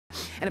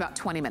in about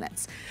 20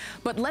 minutes.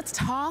 But let's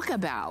talk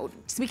about,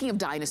 speaking of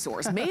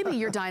dinosaurs, maybe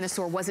your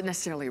dinosaur wasn't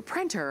necessarily your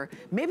printer,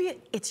 maybe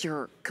it's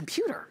your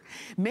computer.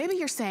 Maybe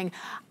you're saying,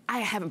 I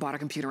haven't bought a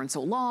computer in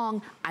so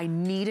long, I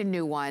need a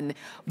new one,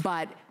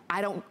 but I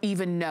don't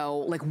even know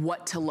like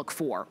what to look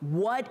for.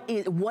 What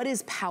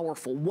is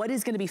powerful? What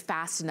is gonna be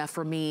fast enough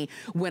for me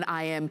when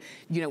I am,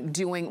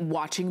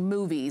 watching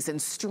movies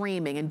and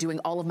streaming and doing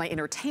all of my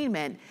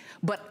entertainment,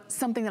 but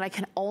something that I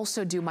can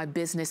also do my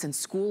business and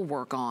school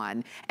work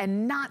on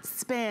and not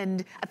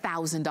spend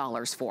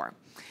 $1,000 for.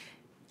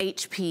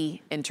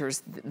 HP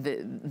enters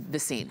the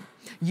scene.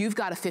 You've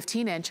got a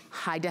 15-inch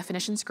high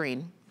definition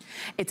screen.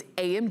 It's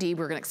AMD,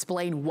 we're gonna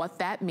explain what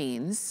that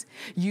means.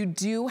 You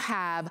do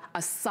have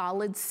a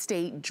solid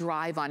state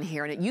drive on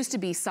here, and it used to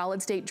be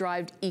solid state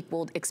drive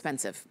equaled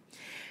expensive.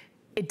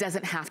 It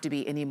doesn't have to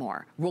be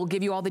anymore. We'll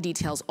give you all the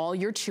details. All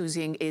you're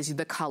choosing is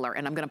the color,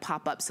 and I'm gonna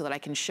pop up so that I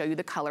can show you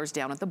the colors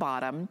down at the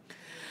bottom.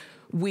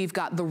 We've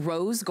got the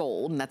rose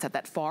gold, and that's at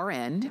that far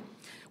end.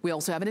 We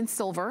also have it in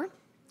silver.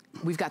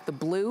 We've got the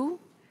blue.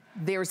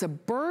 There's a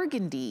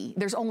burgundy.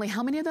 There's only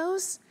how many of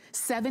those?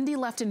 70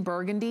 left in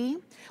burgundy.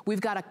 We've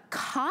got a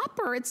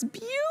copper. It's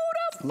beautiful.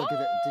 Look at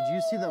it. Did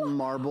you see the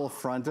marble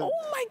front of?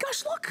 Oh my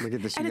gosh, look. Look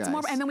at this, and you it's guys.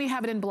 marble, and then we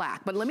have it in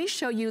black. But let me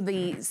show you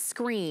the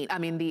screen,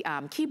 the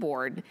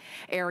keyboard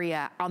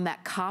area on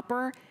that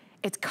copper.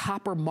 It's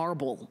copper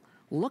marble.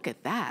 Look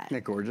at that. Isn't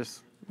that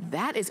gorgeous?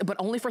 That is, but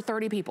only for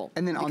 30 people.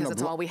 And then on the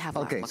that's all we have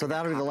left. Okay, so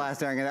that'll be the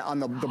last area. On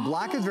the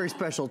black is very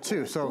special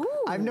too. So Ooh.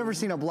 I've never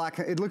seen a black,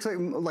 it looks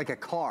like a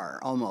car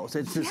almost.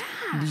 It's this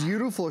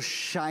beautiful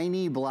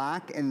shiny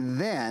black, and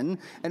then,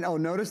 oh,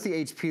 notice the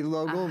HP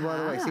logo, by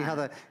the way. See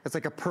how it's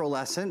like a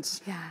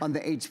pearlescence on the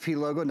HP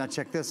logo. Now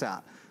check this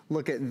out.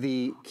 Look at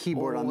the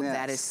keyboard on this.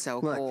 That is so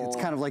Look, cool. it's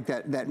kind of like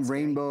that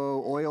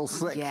rainbow oil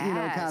slick,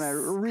 kind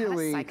of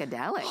really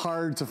psychedelic.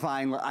 Hard to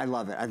find. I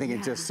love it. I think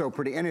it's just so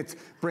pretty. And it's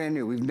brand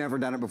new. We've never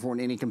done it before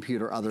in any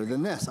computer other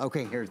than this.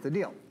 Okay, here's the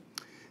deal.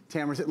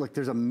 Tamara said, look,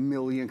 there's a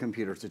million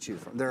computers to choose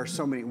from. There are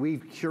so many.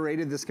 We've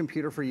curated this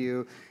computer for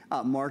you.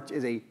 March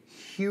is a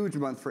huge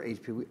month for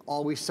HP. We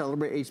always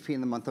celebrate HP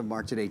in the month of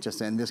March at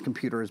HSN. This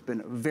computer has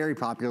been very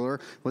popular.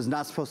 Was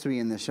not supposed to be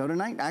in this show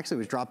tonight. Actually, it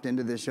was dropped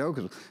into this show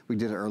because we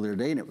did it earlier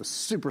today, and it was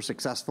super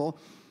successful.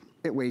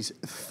 It weighs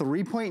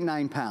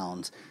 3.9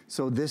 pounds.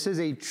 So this is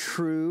a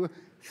true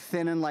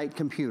thin and light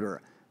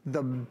computer.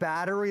 The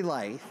battery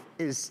life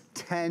is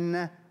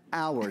 10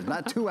 hours,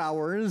 not 2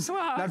 hours,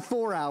 not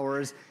 4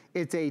 hours.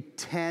 It's a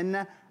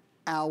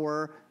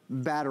 10-hour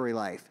battery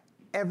life.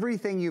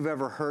 Everything you've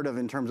ever heard of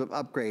in terms of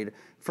upgrade,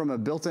 from a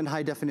built-in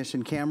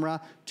high-definition camera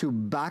to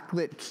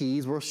backlit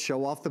keys. We'll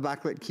show off the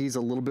backlit keys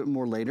a little bit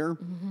more later.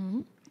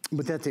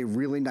 But that's a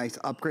really nice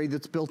upgrade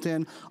that's built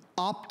in.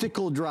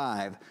 Optical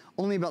drive.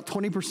 Only about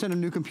 20% of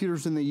new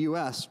computers in the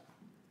US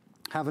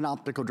have an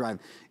optical drive.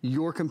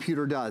 Your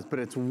computer does, but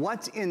it's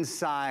what's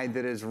inside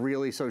that is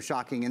really so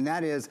shocking, and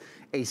that is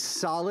a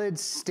solid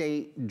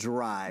state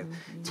drive.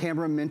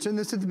 Tamara mentioned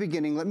this at the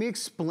beginning. Let me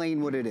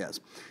explain what it is.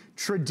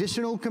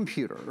 Traditional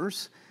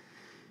computers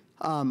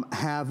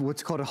have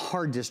what's called a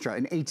hard disk drive,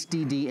 an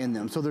HDD in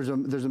them. So there's a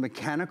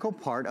mechanical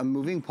part, a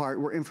moving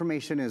part where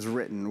information is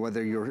written,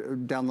 whether you're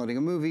downloading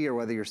a movie or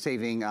whether you're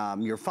saving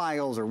your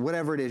files or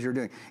whatever it is you're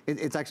doing.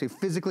 It's actually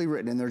physically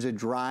written, and there's a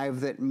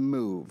drive that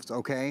moves,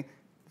 okay?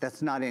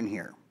 That's not in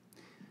here.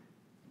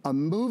 A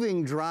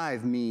moving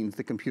drive means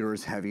the computer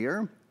is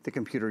heavier, the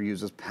computer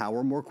uses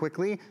power more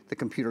quickly, the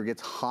computer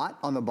gets hot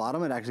on the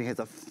bottom, it actually has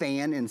a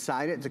fan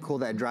inside it to cool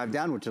that drive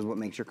down, which is what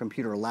makes your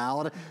computer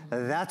loud.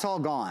 That's all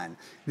gone.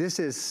 This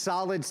is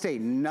solid state,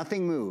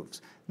 nothing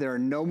moves. There are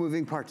no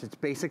moving parts, it's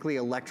basically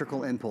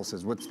electrical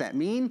impulses. What's that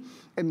mean?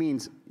 It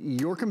means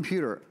your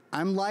computer,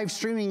 I'm live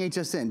streaming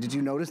HSN, did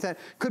you notice that?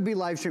 Could be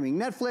live streaming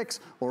Netflix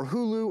or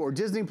Hulu or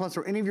Disney Plus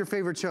or any of your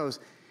favorite shows.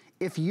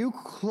 If you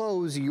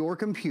close your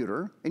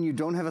computer and you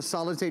don't have a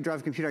solid state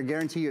drive computer, I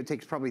guarantee you it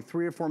takes probably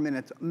 3 or 4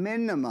 minutes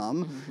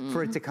minimum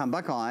for it to come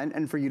back on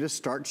and for you to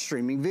start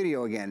streaming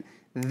video again.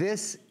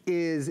 This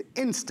is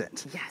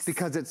instant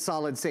because it's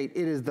solid state.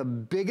 It is the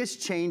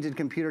biggest change in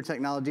computer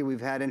technology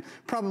we've had in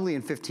probably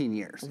in 15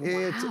 years. Wow.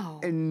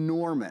 It's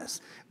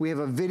enormous. We have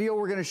a video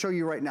we're gonna show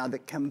you right now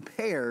that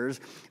compares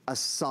a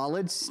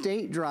solid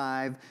state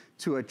drive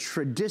to a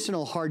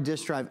traditional hard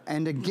disk drive.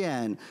 And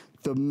again,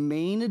 the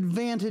main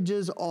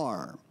advantages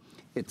are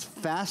it's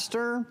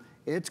faster,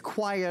 it's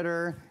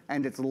quieter,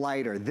 and it's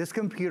lighter. This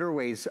computer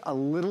weighs a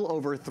little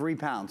over 3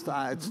 pounds.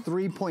 It's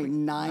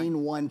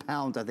 3.91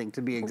 pounds, I think,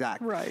 to be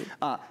exact. Right.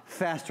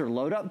 Faster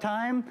load up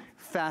time,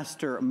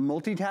 faster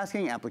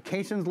multitasking,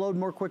 applications load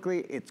more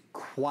quickly, it's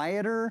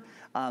quieter.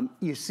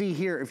 You see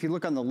here, if you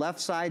look on the left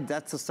side,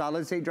 that's the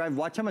solid state drive.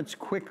 Watch how much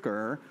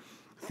quicker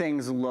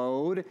things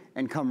load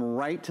and come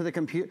right to the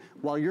computer.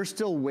 While you're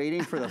still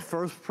waiting for the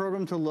first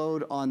program to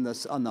load on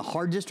the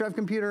hard disk drive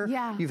computer,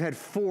 you've had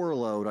 4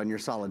 load on your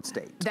solid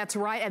state. That's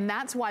right, and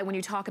that's why when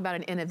you talk about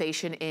an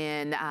innovation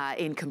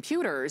in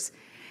computers,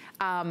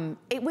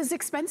 it was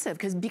expensive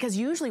because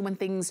usually when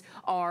things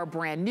are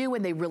brand new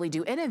and they really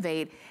do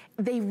innovate,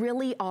 they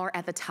really are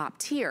at the top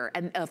tier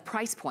and of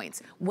price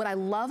points. What I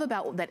love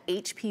about that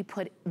HP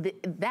put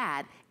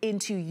that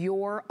into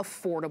your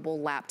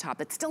affordable laptop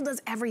that still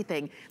does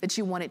everything that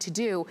you want it to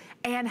do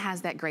and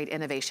has that great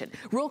innovation.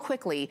 Real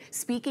quickly,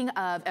 speaking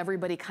of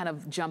everybody kind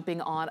of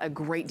jumping on a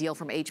great deal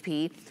from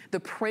HP, the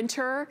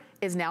printer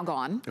is now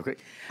gone. Okay.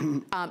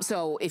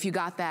 So if you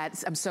got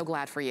that, I'm so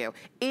glad for you.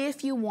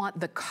 If you want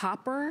the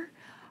copper,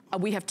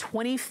 we have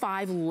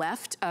 25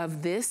 left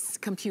of this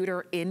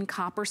computer in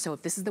copper, so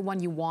if this is the one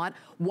you want,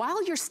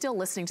 while you're still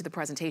listening to the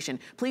presentation,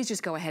 please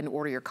just go ahead and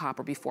order your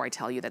copper before I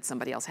tell you that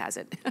somebody else has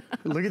it.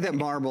 Look at that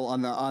marble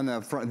on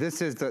the front.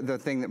 This is the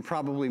thing that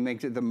probably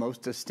makes it the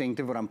most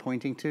distinctive, what I'm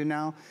pointing to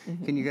now.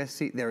 Can you guys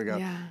see? There we go.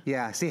 Yeah.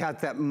 Yeah, see how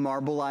it's that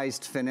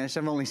marbleized finish?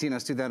 I've only seen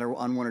us do that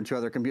on one or two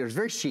other computers.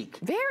 Very chic.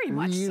 Very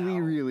much so.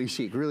 Really, really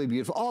chic, really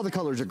beautiful. All the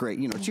colors are great.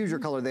 You know, choose your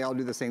color, they all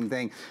do the same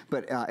thing.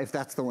 But if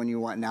that's the one you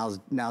want, now's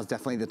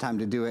definitely the time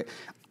to do it.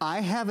 I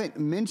haven't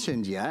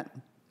mentioned yet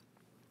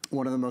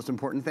one of the most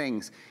important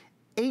things.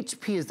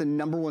 HP is the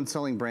 #1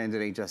 selling brand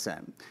at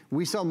HSN.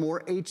 We sell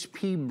more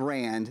HP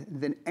brand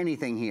than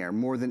anything here,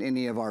 more than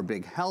any of our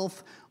big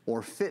health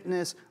or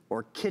fitness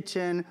or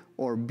kitchen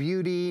or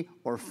beauty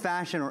or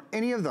fashion or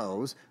any of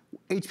those.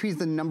 HP is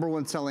the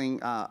 #1 selling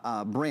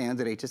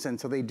brand at HSN,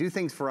 so they do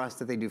things for us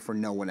that they do for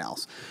no one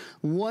else.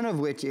 One of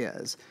which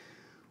is,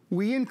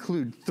 we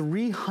include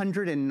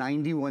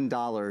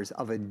 $391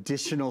 of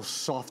additional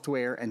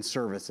software and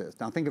services.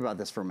 Now think about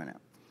this for a minute.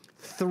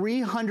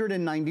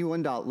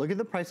 $391. Look at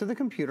the price of the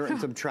computer and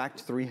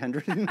subtract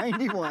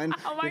 391.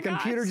 Oh my the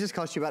computer gosh. just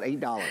cost you about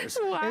 $8.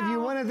 Wow. If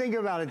you want to think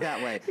about it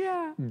that way.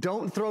 Yeah.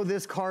 Don't throw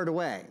this card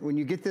away. When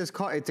you get this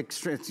card,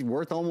 it's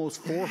worth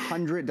almost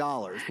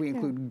 $400. We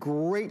include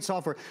great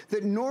software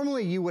that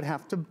normally you would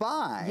have to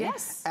buy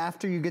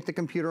after you get the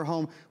computer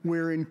home.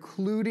 We're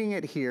including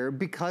it here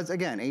because,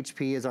 again,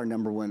 HP is our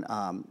 #1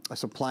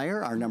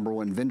 supplier, our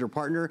 #1 vendor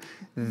partner.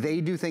 They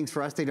do things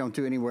for us they don't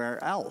do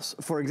anywhere else.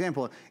 For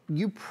example,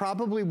 you probably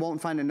won't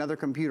find another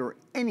computer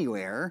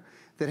anywhere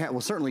that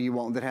well, certainly you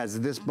won't, that has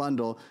this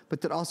bundle,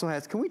 but that also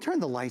has, can we turn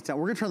the lights down?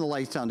 We're gonna turn the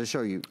lights down to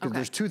show you, because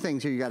there's two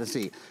things here you gotta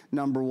see.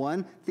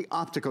 #1, the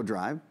optical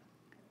drive.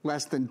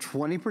 Less than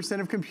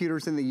 20% of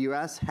computers in the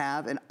US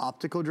have an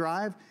optical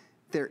drive.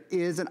 There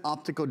is an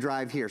optical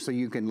drive here, so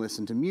you can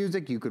listen to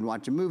music, you can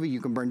watch a movie, you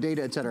can burn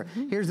data, etc.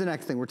 Here's the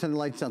next thing, we're turning the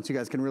lights down so you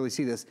guys can really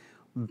see this.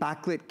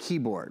 Backlit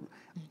keyboard.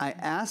 I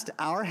asked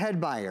our head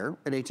buyer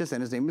at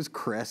HSN, his name is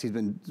Chris, he's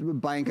been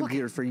buying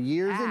computers for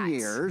years and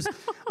years.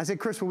 I said,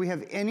 Chris, will we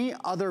have any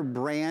other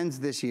brands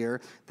this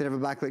year that have a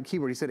backlit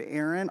keyboard? He said,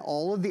 Aaron,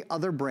 all of the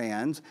other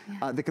brands,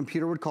 the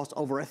computer would cost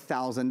over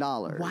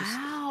 $1,000.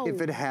 Wow. If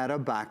it had a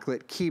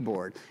backlit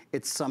keyboard.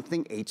 It's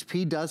something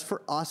HP does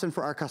for us and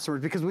for our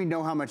customers because we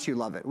know how much you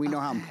love it. We know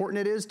how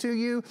important it is to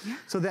you.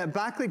 So that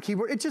backlit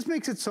keyboard, it just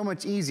makes it so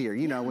much easier.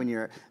 You know, when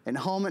you're at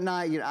home at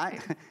night, you know, I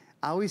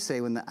always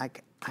say when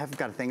I've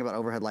got a thing about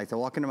overhead lights. I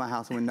walk into my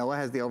house and when Noah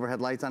has the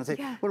overhead lights on, I say,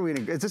 what are we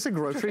gonna, is this a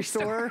grocery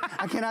store?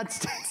 I cannot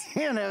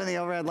stand having the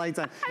overhead lights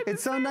on.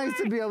 It's so nice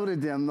to be able to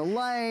dim the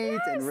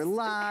lights and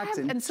relax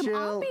and some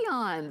chill.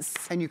 ambiance.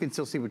 And you can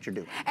still see what you're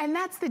doing. And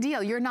that's the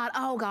deal. You're not,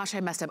 oh gosh, I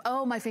messed up.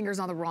 Oh, my finger's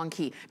on the wrong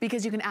key.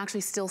 Because you can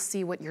actually still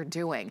see what you're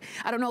doing.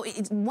 I don't know,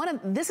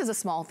 this is a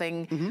small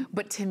thing,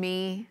 but to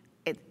me,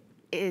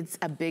 it's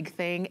a big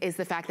thing, is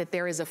the fact that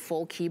there is a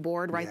full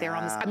keyboard right there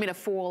on the, I mean a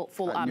full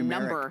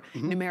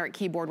numeric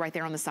keyboard right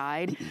there on the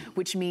side,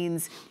 which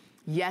means,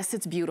 yes,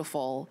 it's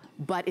beautiful,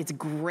 but it's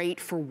great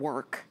for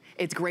work.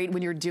 It's great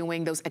when you're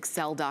doing those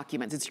Excel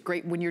documents. It's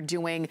great when you're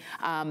doing,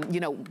 you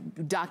know,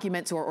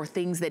 documents or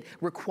things that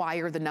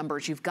require the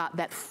numbers. You've got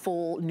that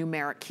full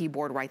numeric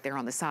keyboard right there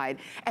on the side.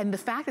 And the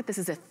fact that this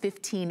is a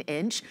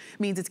 15-inch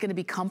means it's gonna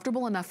be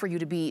comfortable enough for you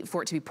to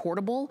for it to be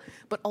portable,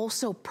 but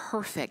also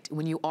perfect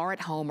when you are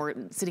at home or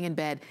sitting in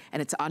bed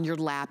and it's on your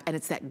lap and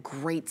it's that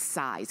great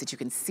size that you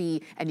can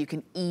see and you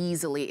can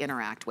easily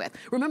interact with.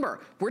 Remember,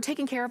 we're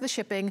taking care of the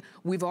shipping.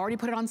 We've already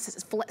put it on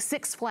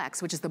 6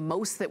 Flex, which is the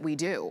most that we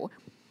do.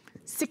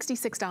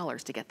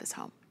 $66 to get this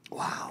home.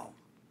 Wow.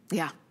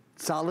 Yeah.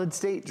 Solid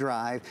state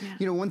drive.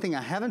 You know, one thing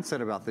I haven't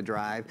said about the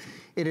drive,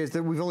 it is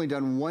that we've only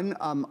done one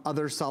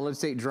other solid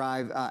state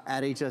drive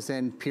at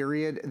HSN,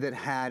 period, that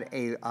had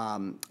a,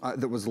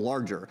 that was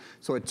larger.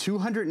 So a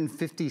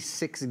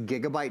 256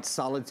 gigabyte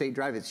solid state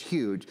drive is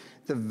huge.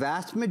 The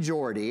vast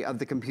majority of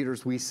the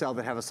computers we sell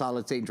that have a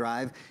solid state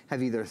drive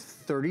have either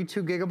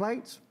 32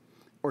 gigabytes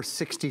or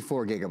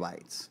 64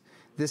 gigabytes.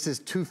 This is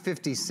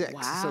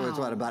 256, so it's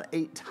what, about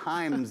 8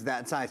 times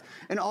that size.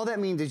 And all that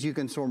means is you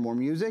can store more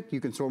music,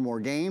 you can store more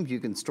games, you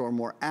can store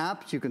more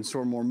apps, you can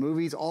store more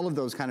movies, all of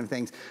those kind of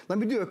things. Let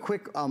me do a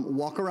quick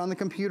walk around the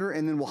computer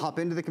and then we'll hop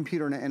into the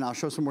computer and I'll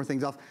show some more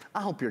things off.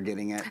 I hope you're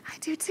getting it. I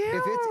do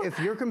too. If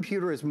your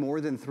computer is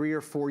more than 3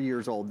 or 4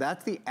 years old,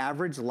 that's the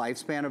average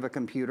lifespan of a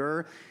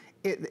computer.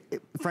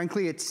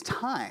 frankly, it's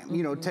time.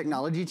 You know,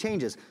 technology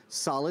changes.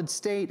 Solid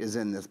state is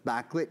in this.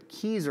 Backlit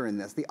keys are in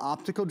this. The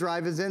optical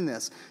drive is in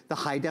this. The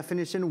high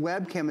definition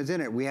webcam is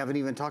in it. We haven't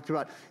even talked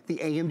about the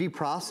AMD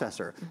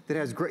processor that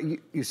has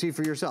great, you see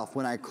for yourself,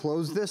 when I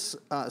close this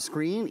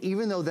screen,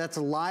 even though that's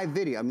a live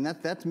video, I mean,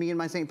 that's me in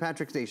my St.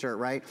 Patrick's Day shirt,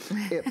 right?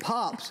 It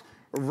pops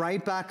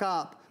right back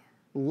up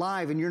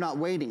live and you're not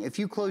waiting. If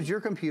you close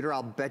your computer,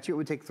 I'll bet you it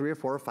would take 3 or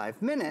 4 or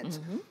 5 minutes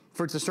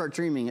for it to start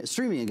streaming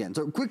again.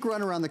 So a quick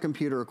run around the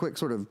computer, a quick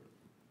sort of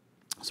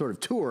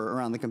tour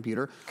around the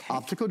computer. Okay.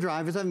 Optical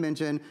drive, as I've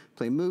mentioned,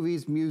 play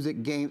movies,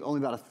 music, games.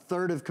 Only about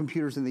 1/3 of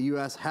computers in the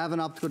US have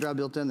an optical drive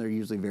built in. They're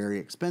usually very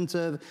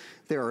expensive.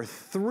 There are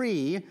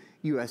 3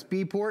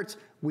 USB ports.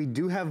 We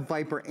do have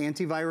Viper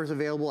antivirus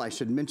available. I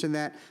should mention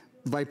that.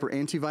 Viper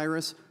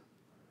antivirus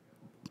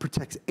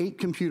protects 8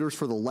 computers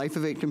for the life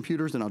of 8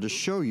 computers, and I'll just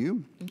show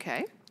you.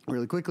 Okay.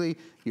 Really quickly,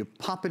 you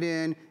pop it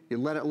in, you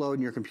let it load,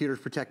 and your computer's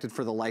protected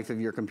for the life of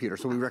your computer.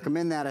 So we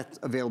recommend that. It's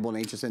available on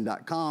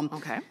hsn.com.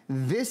 Okay.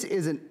 This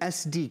is an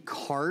SD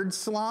card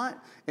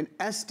slot. An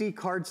SD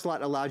card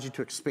slot allows you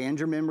to expand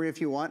your memory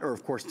if you want, or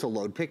of course to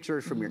load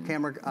pictures from your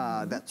camera,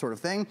 that sort of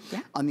thing.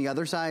 Yeah. On the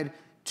other side,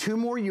 2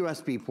 more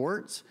USB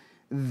ports.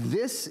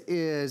 This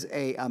is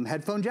a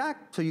headphone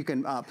jack, so you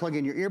can plug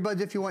in your earbuds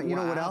if you want. You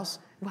know what else?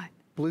 What?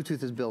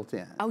 Bluetooth is built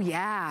in. Oh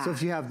yeah. So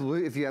if you have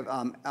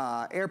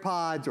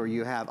AirPods or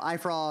you have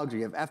iFrogs or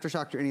you have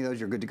Aftershock or any of those,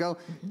 you're good to go.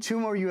 2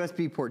 more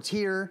USB ports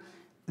here.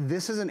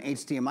 This is an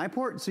HDMI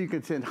port, so you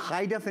can send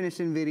high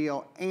definition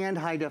video and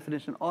high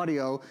definition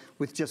audio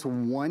with just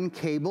 1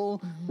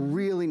 cable.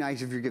 Really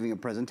nice if you're giving a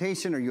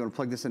presentation or you want to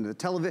plug this into the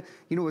television.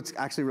 You know what's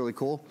actually really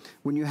cool?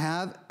 When you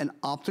have an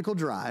optical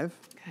drive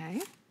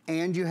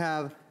and you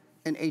have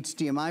an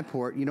HDMI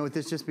port, you know what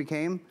this just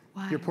became?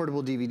 What? Your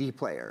portable DVD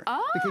player.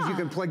 Oh. Because you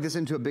can plug this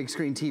into a big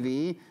screen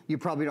TV. You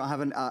probably don't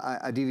have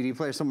a DVD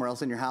player somewhere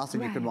else in your house,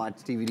 and you can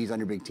watch DVDs on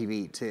your big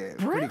TV too. Brilliant.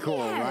 Pretty cool,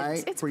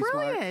 right? It's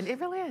brilliant. It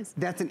really is.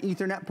 That's an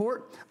Ethernet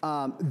port.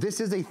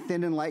 This is a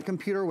thin and light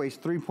computer, weighs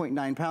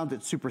 3.9 pounds.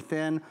 It's super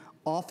thin.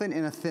 Often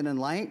in a thin and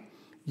light,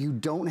 you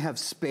don't have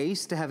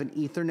space to have an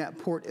Ethernet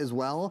port as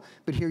well,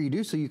 but here you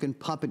do, so you can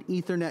pop an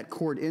Ethernet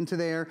cord into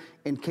there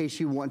in case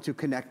you want to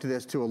connect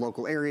this to a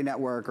local area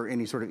network or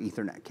any sort of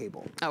Ethernet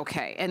cable.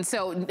 Okay, and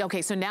so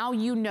now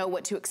you know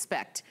what to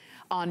expect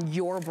on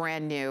your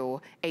brand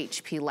new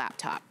HP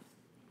laptop.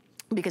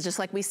 Because just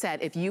like we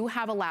said, if you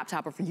have a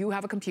laptop or if you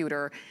have a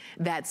computer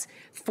that's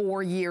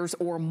 4 years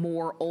or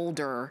more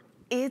older,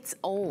 it's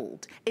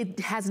old. It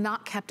has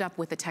not kept up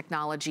with the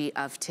technology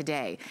of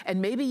today.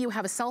 And maybe you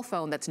have a cell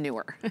phone that's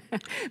newer.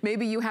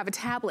 Maybe you have a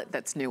tablet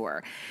that's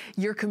newer.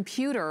 Your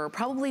computer,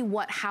 probably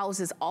what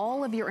houses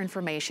all of your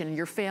information,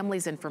 your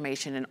family's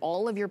information, and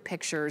all of your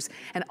pictures,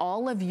 and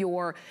all of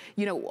your,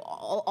 you know,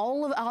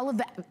 all of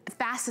the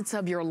facets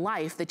of your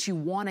life that you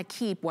want to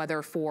keep,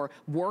 whether for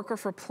work or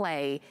for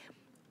play,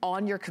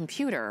 on your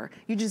computer,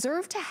 you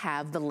deserve to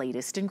have the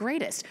latest and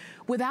greatest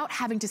without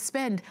having to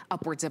spend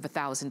upwards of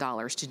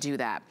 $1,000 to do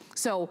that.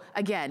 So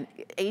again,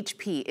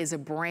 HP is a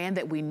brand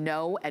that we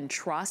know and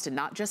trust, and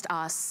not just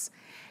us,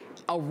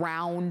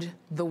 around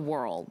the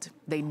world.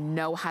 They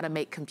know how to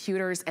make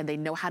computers, and they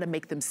know how to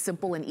make them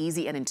simple and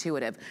easy and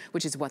intuitive,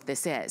 which is what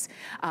this is.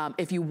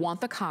 If you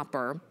want the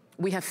copper,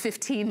 we have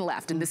 15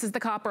 left, and this is the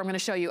copper I'm gonna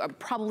show you.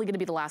 Probably gonna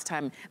be the last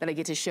time that I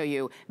get to show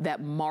you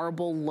that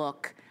marble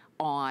look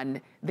on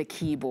the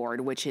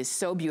keyboard, which is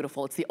so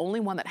beautiful. It's the only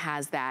one that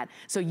has that.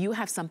 So you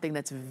have something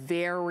that's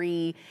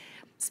very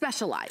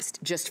specialized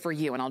just for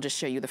you, and I'll just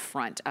show you the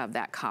front of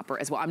that copper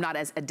as well. I'm not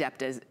as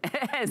adept as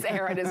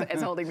Aaron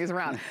is holding these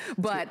around,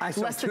 but I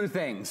sell 2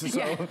 things,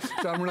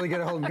 so I'm really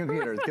good at holding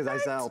computers because I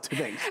sell 2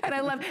 things. And I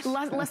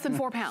love less than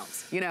 4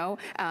 pounds, you know,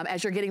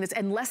 as you're getting this,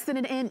 and less than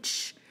 1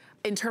 inch.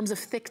 In terms of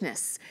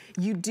thickness,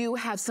 you do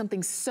have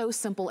something so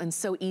simple and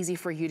so easy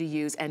for you to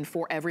use and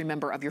for every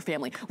member of your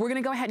family. We're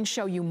gonna go ahead and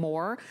show you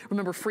more.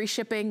 Remember, free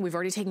shipping, we've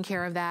already taken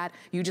care of that.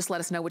 You just let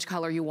us know which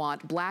color you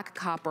want: black,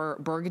 copper,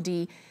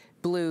 burgundy,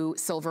 blue,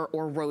 silver,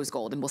 or rose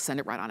gold, and we'll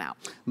send it right on out.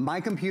 My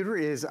computer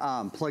is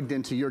plugged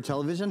into your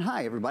television.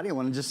 Hi, everybody. I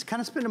wanna just kind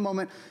of spend a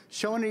moment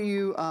showing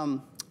you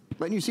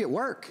letting you see it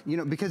work, you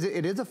know, because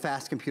it is a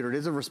fast computer. It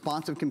is a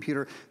responsive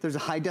computer. There's a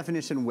high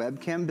definition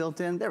webcam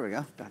built in. There we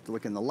go. I have to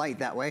look in the light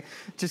that way.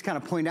 Just kind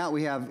of point out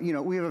we have, you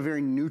know, we have a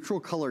very neutral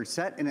colored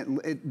set, and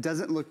it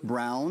doesn't look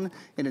brown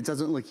and it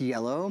doesn't look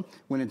yellow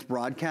when it's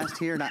broadcast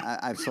here. And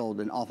I've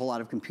sold an awful lot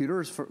of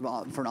computers for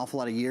an awful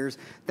lot of years.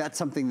 That's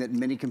something that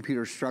many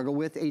computers struggle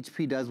with.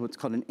 HP does what's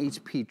called an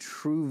HP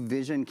True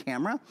Vision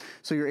camera.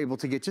 So you're able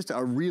to get just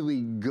a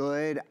really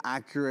good,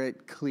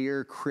 accurate,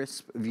 clear,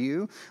 crisp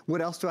view.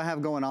 What else do I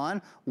have going on?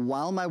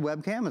 While my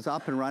webcam is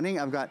up and running,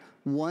 I've got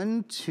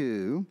 1,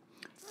 2,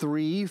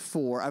 3,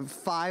 4, I have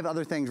 5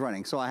 other things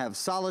running. So I have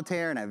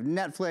Solitaire, and I have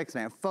Netflix,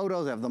 and I have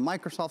Photos, I have the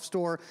Microsoft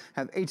Store,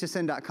 I have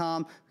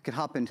hsn.com. We could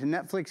hop into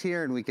Netflix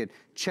here and we could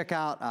check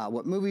out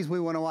what movies we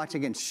want to watch.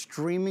 Again,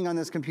 streaming on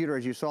this computer,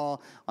 as you saw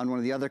on one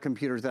of the other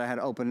computers that I had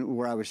open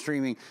where I was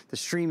streaming, the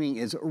streaming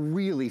is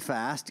really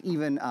fast,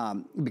 even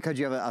because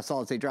you have a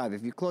solid state drive.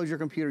 If you close your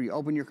computer, you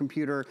open your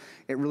computer,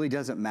 it really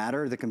doesn't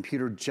matter. The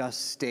computer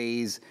just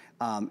stays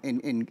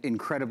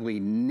incredibly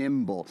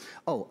nimble.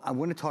 Oh, I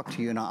want to talk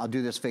to you, and I'll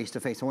do this face to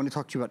face. I want to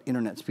talk to you about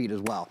internet speed as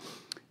well.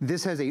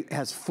 This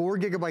has 4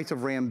 gigabytes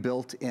of RAM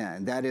built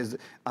in. That is,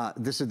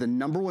 this is the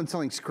 #1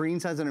 selling screen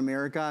size in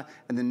America,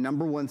 and the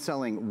 #1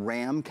 selling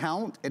RAM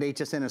count at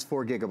HSN is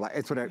 4 gigabytes.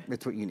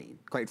 It's what you need,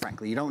 quite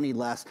frankly. You don't need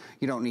less,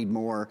 you don't need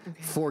more.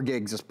 Okay. 4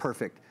 gigs is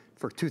perfect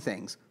for 2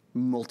 things.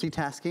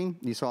 Multitasking,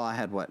 you saw I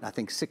had what, I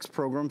think 6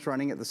 programs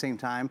running at the same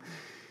time.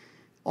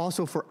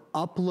 Also for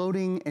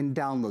uploading and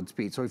download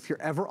speed. So if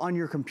you're ever on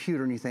your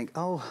computer and you think,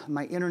 oh,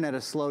 my internet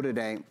is slow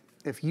today,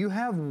 if you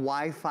have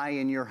Wi-Fi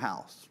in your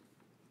house,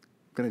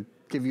 I'm gonna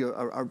give you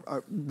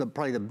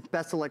probably the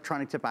best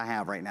electronic tip I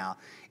have right now.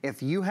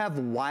 If you have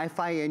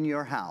Wi-Fi in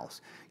your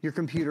house, your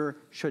computer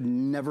should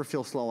never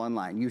feel slow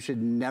online. You should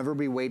never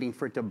be waiting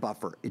for it to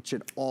buffer. It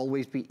should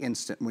always be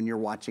instant when you're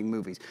watching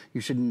movies.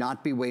 You should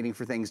not be waiting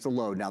for things to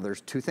load. Now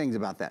there's 2 things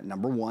about that.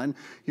 #1,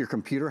 your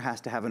computer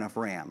has to have enough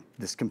RAM.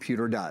 This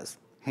computer does,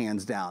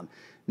 hands down.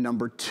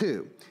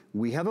 #2,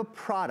 we have a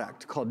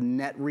product called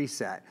Net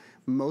Reset.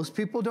 Most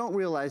people don't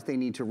realize they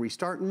need to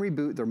restart and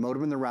reboot their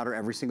modem and their router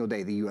every single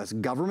day. The US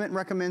government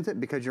recommends it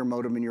because your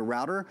modem and your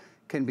router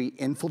can be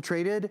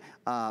infiltrated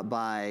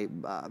by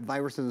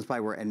viruses and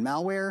spyware and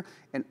malware,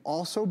 and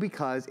also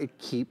because it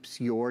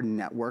keeps your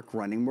network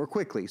running more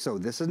quickly. So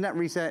this is Net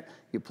Reset.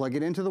 You plug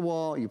it into the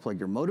wall, you plug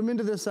your modem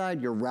into this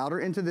side, your router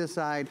into this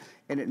side,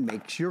 and it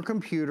makes your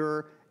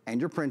computer and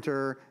your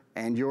printer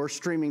and your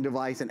streaming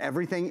device and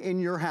everything in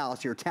your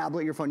house, your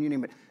tablet, your phone, you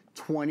name it,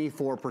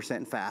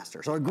 24%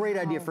 faster. So a great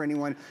idea for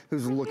anyone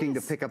who's looking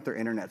to pick up their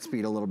internet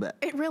speed a little bit.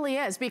 It really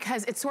is,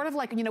 because it's sort of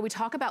like, you know, we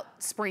talk about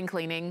spring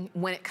cleaning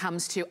when it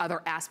comes to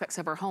other aspects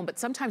of our home, but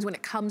sometimes when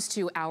it comes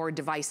to our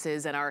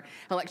devices and our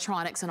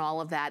electronics and all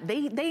of that,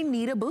 they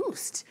need a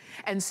boost.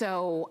 And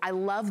so I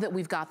love that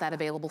we've got that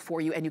available for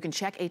you, and you can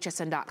check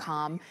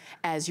hsn.com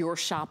as you're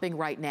shopping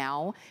right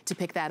now to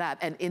pick that up.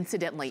 And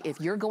incidentally, if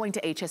you're going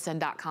to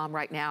hsn.com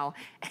right now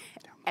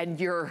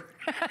and your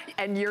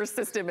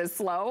system is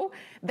slow,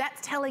 that's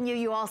telling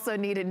you also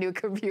need a new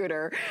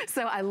computer.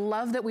 So I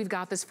love that we've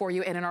got this for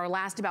you. And in our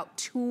last about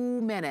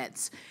 2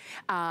 minutes,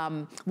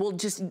 we'll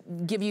just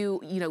give you,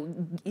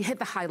 hit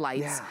the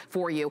highlights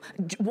for you.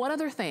 One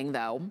other thing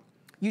though,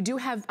 you do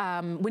have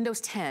Windows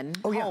 10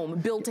 Home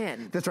built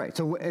in. That's right.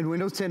 So and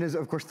Windows 10 is,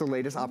 of course, the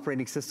latest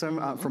operating system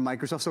from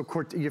Microsoft. So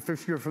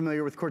if you're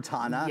familiar with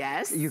Cortana,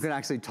 you can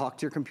actually talk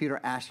to your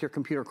computer, ask your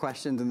computer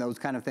questions and those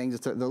kind of things.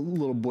 It's the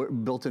little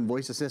built-in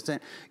voice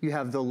assistant. You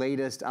have the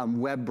latest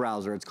web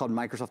browser. It's called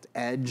Microsoft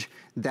Edge.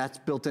 That's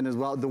built in as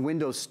well. The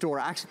Windows Store.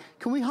 Actually,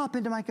 can we hop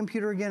into my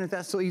computer again if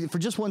that's so easy? For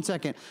just 1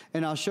 second,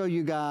 and I'll show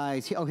you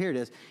guys. Oh, here it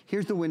is.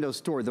 Here's the Windows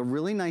Store. The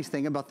really nice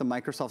thing about the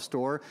Microsoft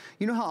Store,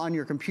 you know how on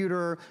your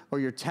computer or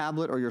your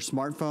tablet or your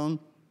smartphone,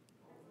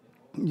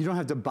 you don't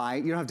have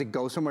to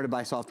go somewhere to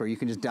buy software. You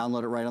can just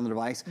download it right on the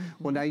device.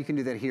 Well, now you can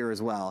do that here as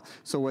well.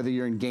 So whether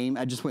you're in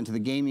I just went to the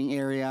gaming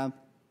area,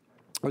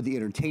 or the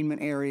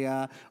entertainment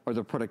area, or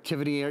the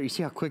productivity area. You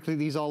see how quickly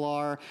these all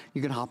are?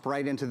 You can hop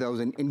right into those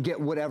and get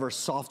whatever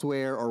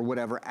software or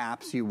whatever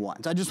apps you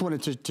want. So I just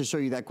wanted to show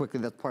you that quickly.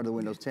 That's part of the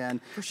Windows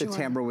 10 that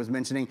Tamara was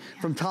mentioning.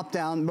 From top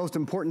down, most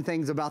important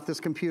things about this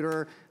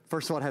computer,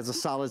 first of all, it has a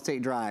solid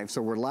state drive.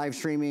 So we're live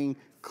streaming,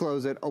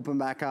 close it, open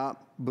back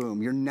up,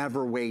 boom, you're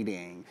never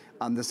waiting.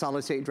 The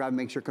solid state drive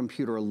makes your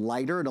computer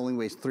lighter. It only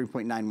weighs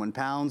 3.91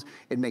 pounds.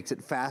 It makes it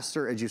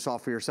faster, as you saw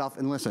for yourself.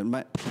 And listen,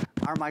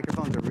 our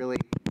microphones are really,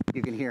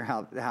 you can hear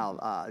how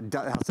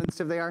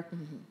sensitive they are.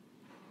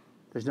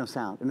 There's no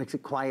sound. It makes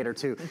it quieter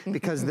too,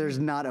 because there's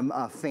not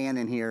a fan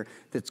in here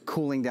that's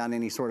cooling down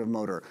any sort of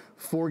motor.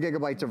 4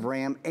 gigabytes of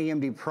RAM,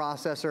 AMD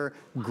processor,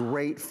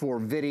 great for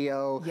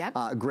video,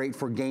 great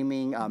for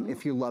gaming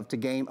if you love to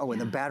game. Oh, and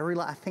the battery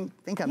life, I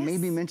think I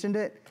maybe mentioned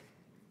it.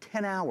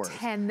 10 hours.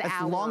 10 hours.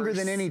 That's longer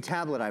than any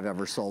tablet I've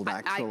ever sold,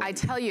 actually. I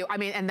tell you, I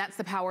mean, and that's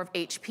the power of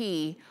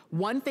HP.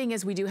 One thing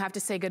is we do have to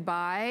say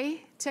goodbye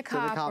to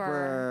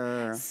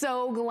copper.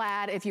 So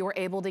glad if you were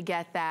able to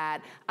get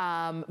that.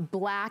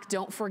 Black,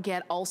 don't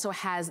forget, also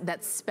has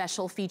that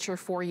special feature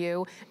for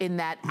you in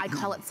that, I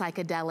call it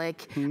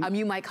psychedelic.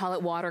 You might call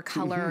it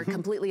watercolor,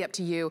 completely up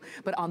to you.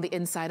 But on the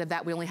inside of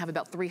that, we only have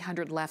about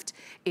 300 left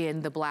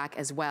in the black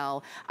as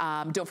well.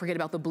 Don't forget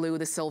about the blue,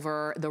 the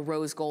silver, the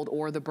rose gold,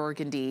 or the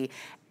burgundy.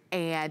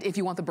 And if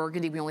you want the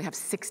burgundy, we only have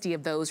 60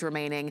 of those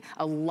remaining.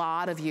 A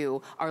lot of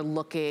you are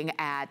looking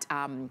at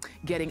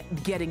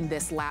getting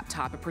this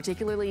laptop,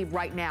 particularly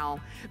right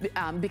now,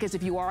 because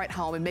if you are at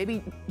home and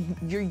maybe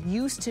you're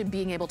used to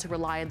being able to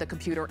rely on the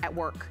computer at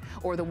work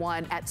or the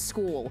one at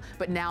school,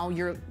 but now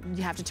you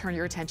have to turn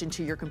your attention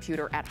to your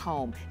computer at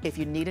home. If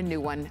you need a new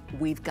one,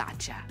 we've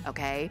got you,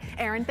 okay?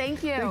 Aaron,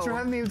 thank you. Thanks for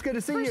having me. It was good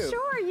to see you. For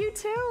sure, you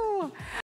too.